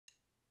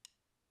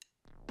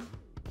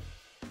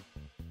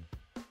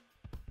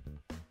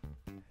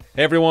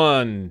Hey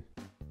everyone!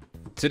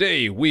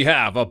 Today we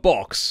have a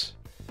box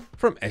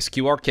from SQ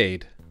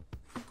Arcade.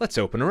 Let's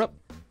open her up.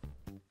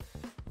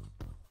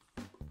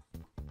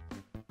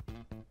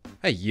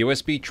 A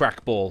USB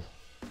trackball.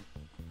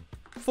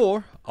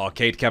 4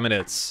 arcade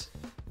cabinets.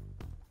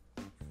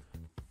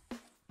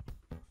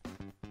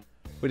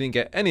 We didn't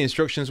get any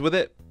instructions with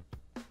it.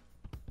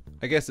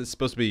 I guess it's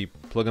supposed to be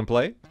plug and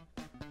play.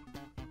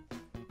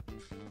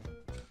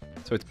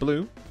 So it's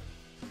blue.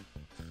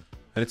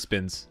 And it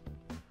spins.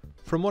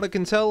 From what I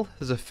can tell,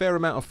 there's a fair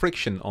amount of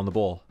friction on the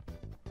ball.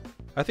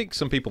 I think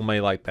some people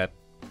may like that.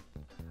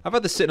 I've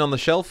had this sitting on the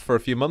shelf for a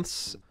few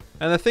months,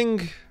 and the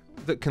thing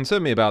that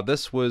concerned me about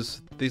this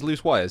was these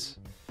loose wires.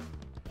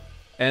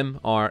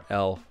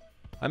 MRL.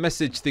 I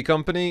messaged the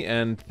company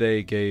and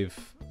they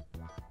gave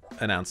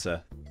an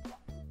answer.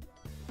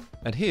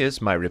 And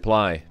here's my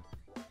reply.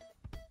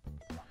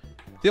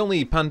 The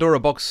only Pandora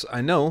box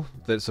I know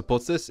that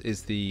supports this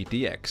is the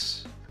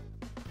DX.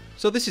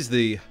 So this is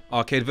the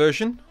arcade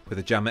version with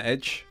a jammer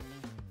edge.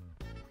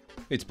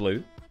 It's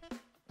blue.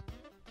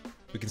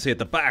 We can see at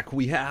the back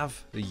we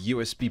have the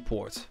USB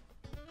port.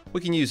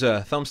 We can use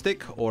a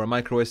thumbstick or a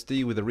micro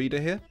SD with a reader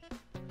here.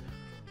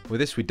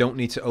 With this we don't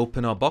need to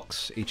open our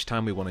box each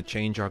time we want to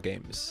change our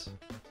games.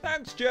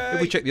 Thanks, Jay!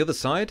 If we check the other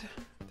side,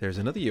 there's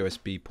another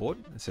USB port.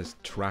 It says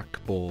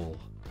Trackball.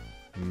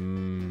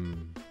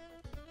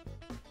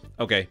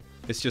 Okay,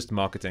 it's just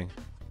marketing.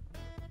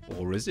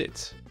 Or is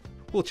it?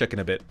 We'll check in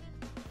a bit.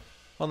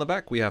 On the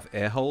back we have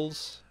air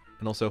holes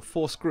and also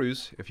 4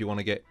 screws if you want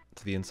to get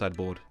to the inside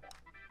board.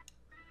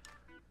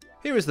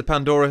 Here is the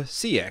Pandora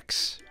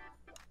CX.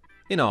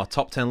 In our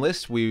top 10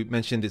 list we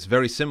mentioned it's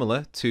very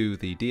similar to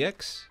the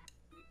DX.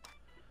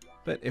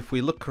 But if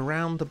we look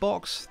around the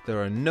box,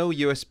 there are no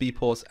USB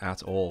ports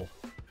at all.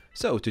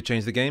 So to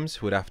change the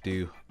games we'd have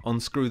to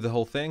unscrew the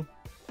whole thing,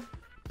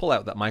 pull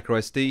out that micro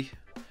SD,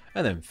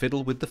 and then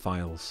fiddle with the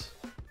files.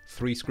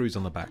 3 screws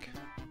on the back.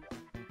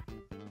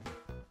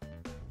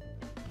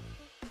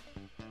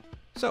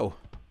 So,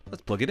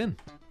 let's plug it in.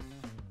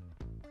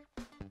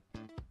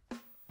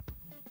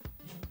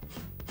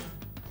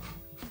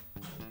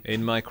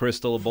 In my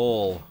crystal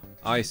ball,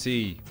 I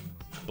see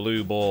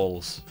blue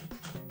balls.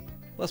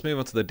 Let's move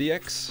on to the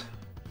DX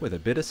with a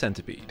bit of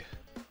centipede.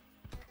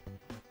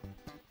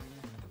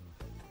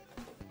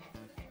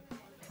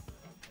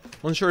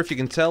 Unsure if you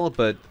can tell,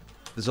 but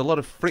there's a lot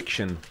of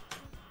friction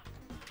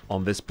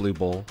on this blue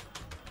ball.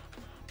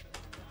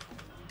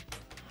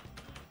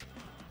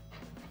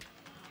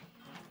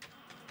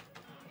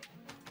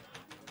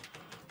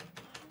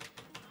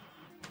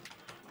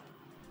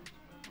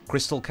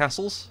 Crystal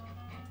castles.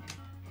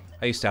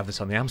 I used to have this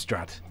on the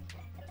Amstrad.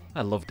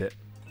 I loved it.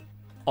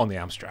 On the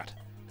Amstrad.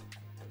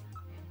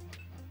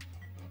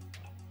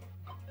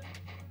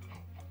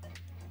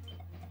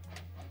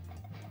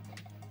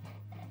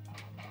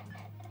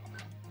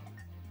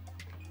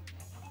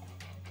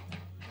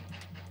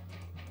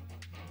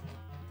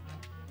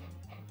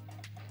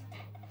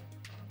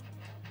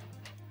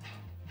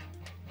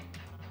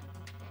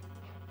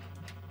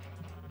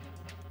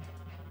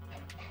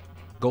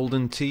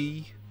 Golden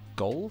Tee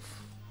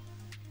Golf?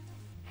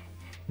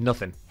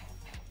 Nothing.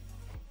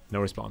 No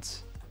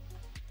response.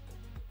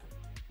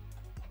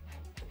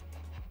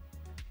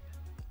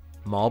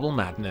 Marble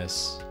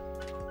Madness.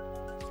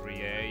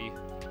 3A.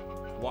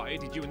 Why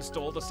did you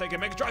install the Sega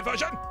Mega Drive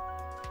version?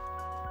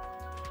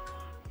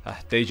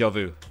 Deja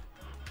vu.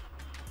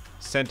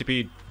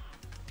 Centipede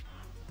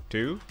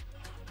 2?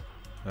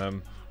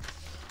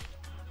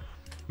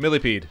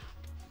 Millipede.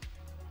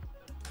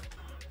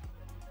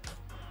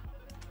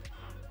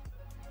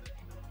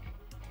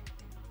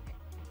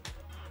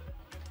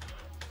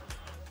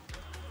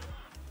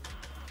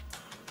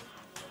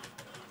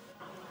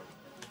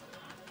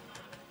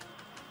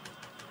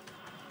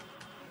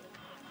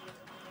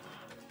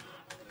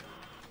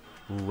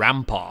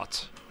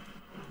 Rampart.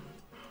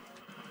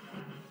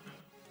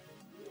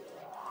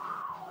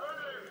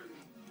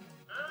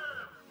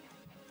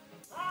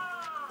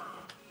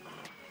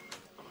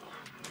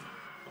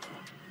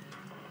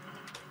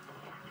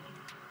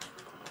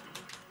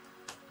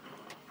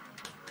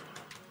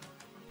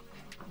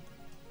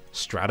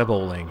 Strata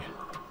bowling.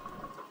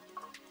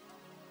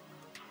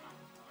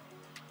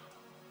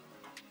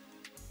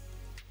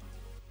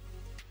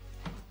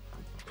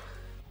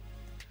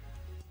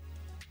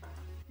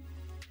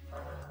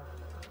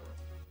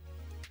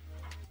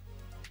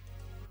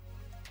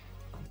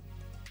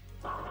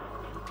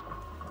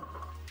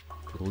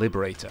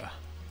 Liberator.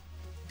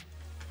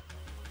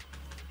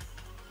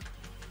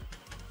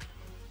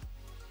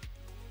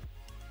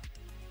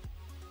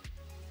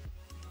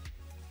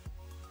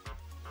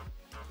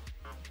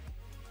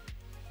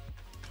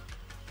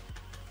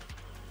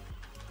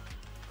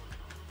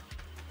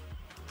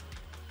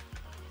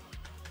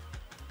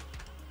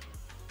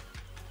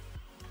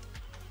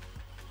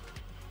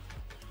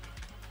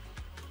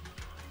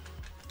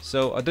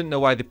 So I didn't know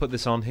why they put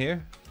this on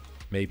here.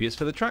 Maybe it's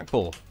for the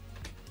trackball.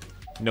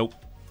 Nope.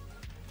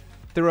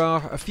 There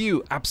are a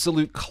few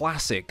absolute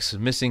classics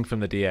missing from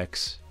the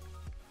DX.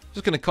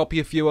 Just going to copy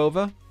a few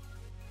over.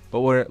 but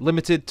we're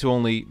limited to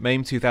only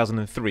MAME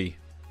 2003,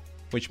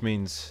 which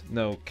means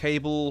no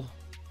cable,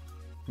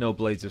 no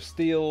Blades of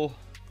Steel,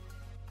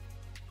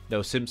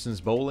 no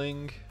Simpsons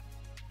Bowling.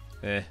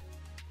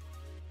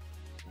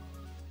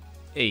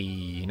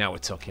 Hey, now we're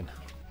talking.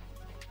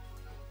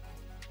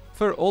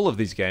 For all of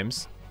these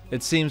games,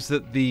 it seems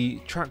that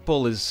the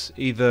trackball is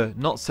either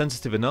not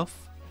sensitive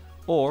enough,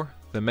 or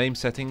the MAME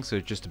settings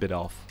are just a bit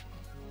off.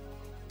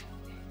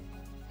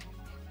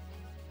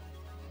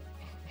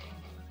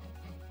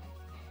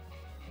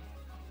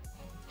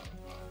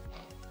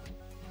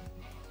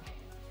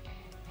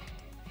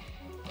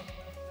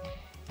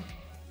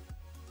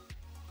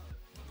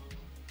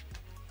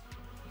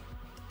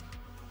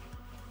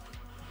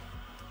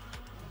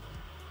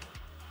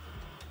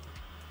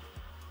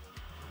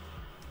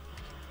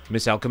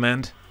 Missile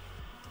command.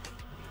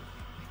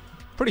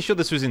 Pretty sure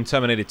this was in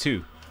Terminator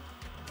 2.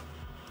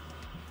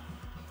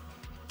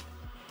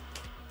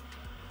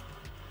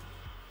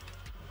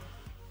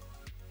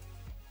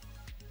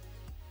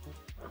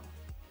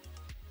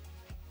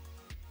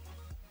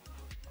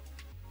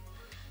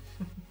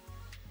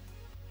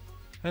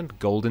 And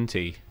golden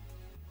tea.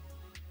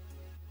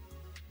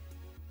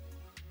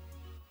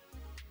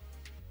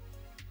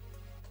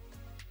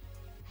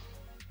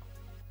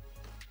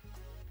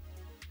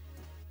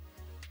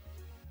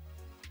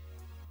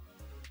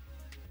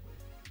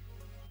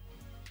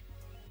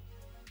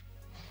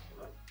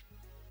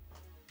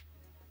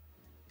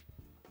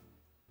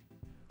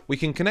 We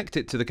can connect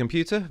it to the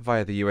computer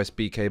via the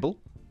USB cable.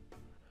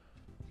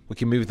 We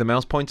can move the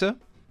mouse pointer,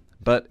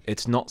 but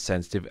it's not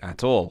sensitive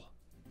at all.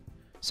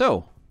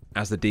 So,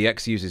 as the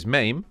DX uses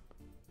MAME,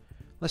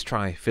 let's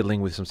try fiddling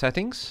with some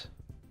settings.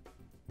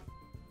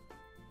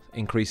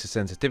 Increase the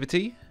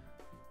sensitivity.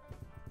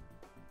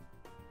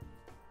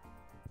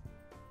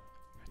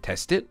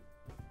 Test it.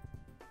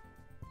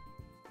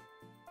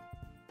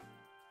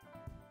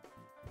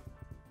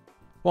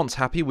 Once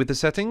happy with the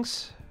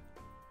settings,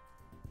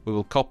 we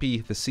will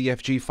copy the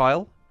CFG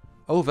file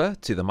over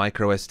to the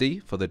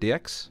microSD for the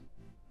DX,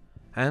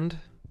 and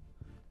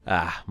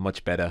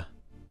much better.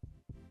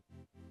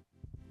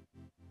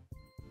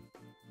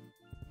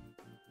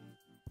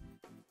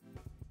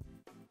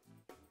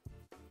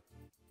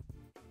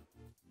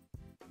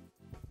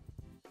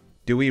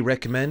 Do we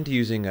recommend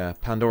using a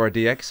Pandora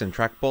DX and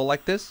trackball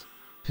like this?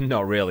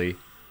 Not really.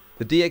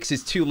 The DX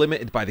is too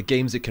limited by the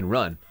games it can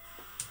run.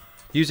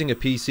 Using a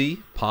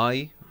PC,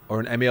 Pi, or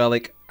an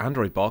emulated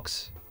Android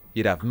box,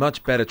 you'd have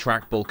much better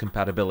trackball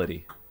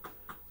compatibility.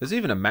 There's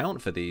even a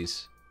mount for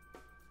these.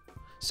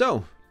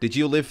 So, did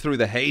you live through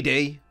the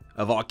heyday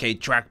of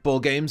arcade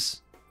trackball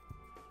games?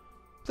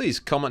 Please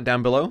comment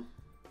down below.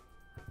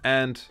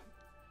 And,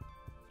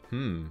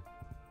 I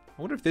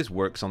wonder if this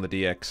works on the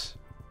DX.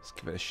 Let's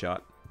give it a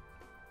shot.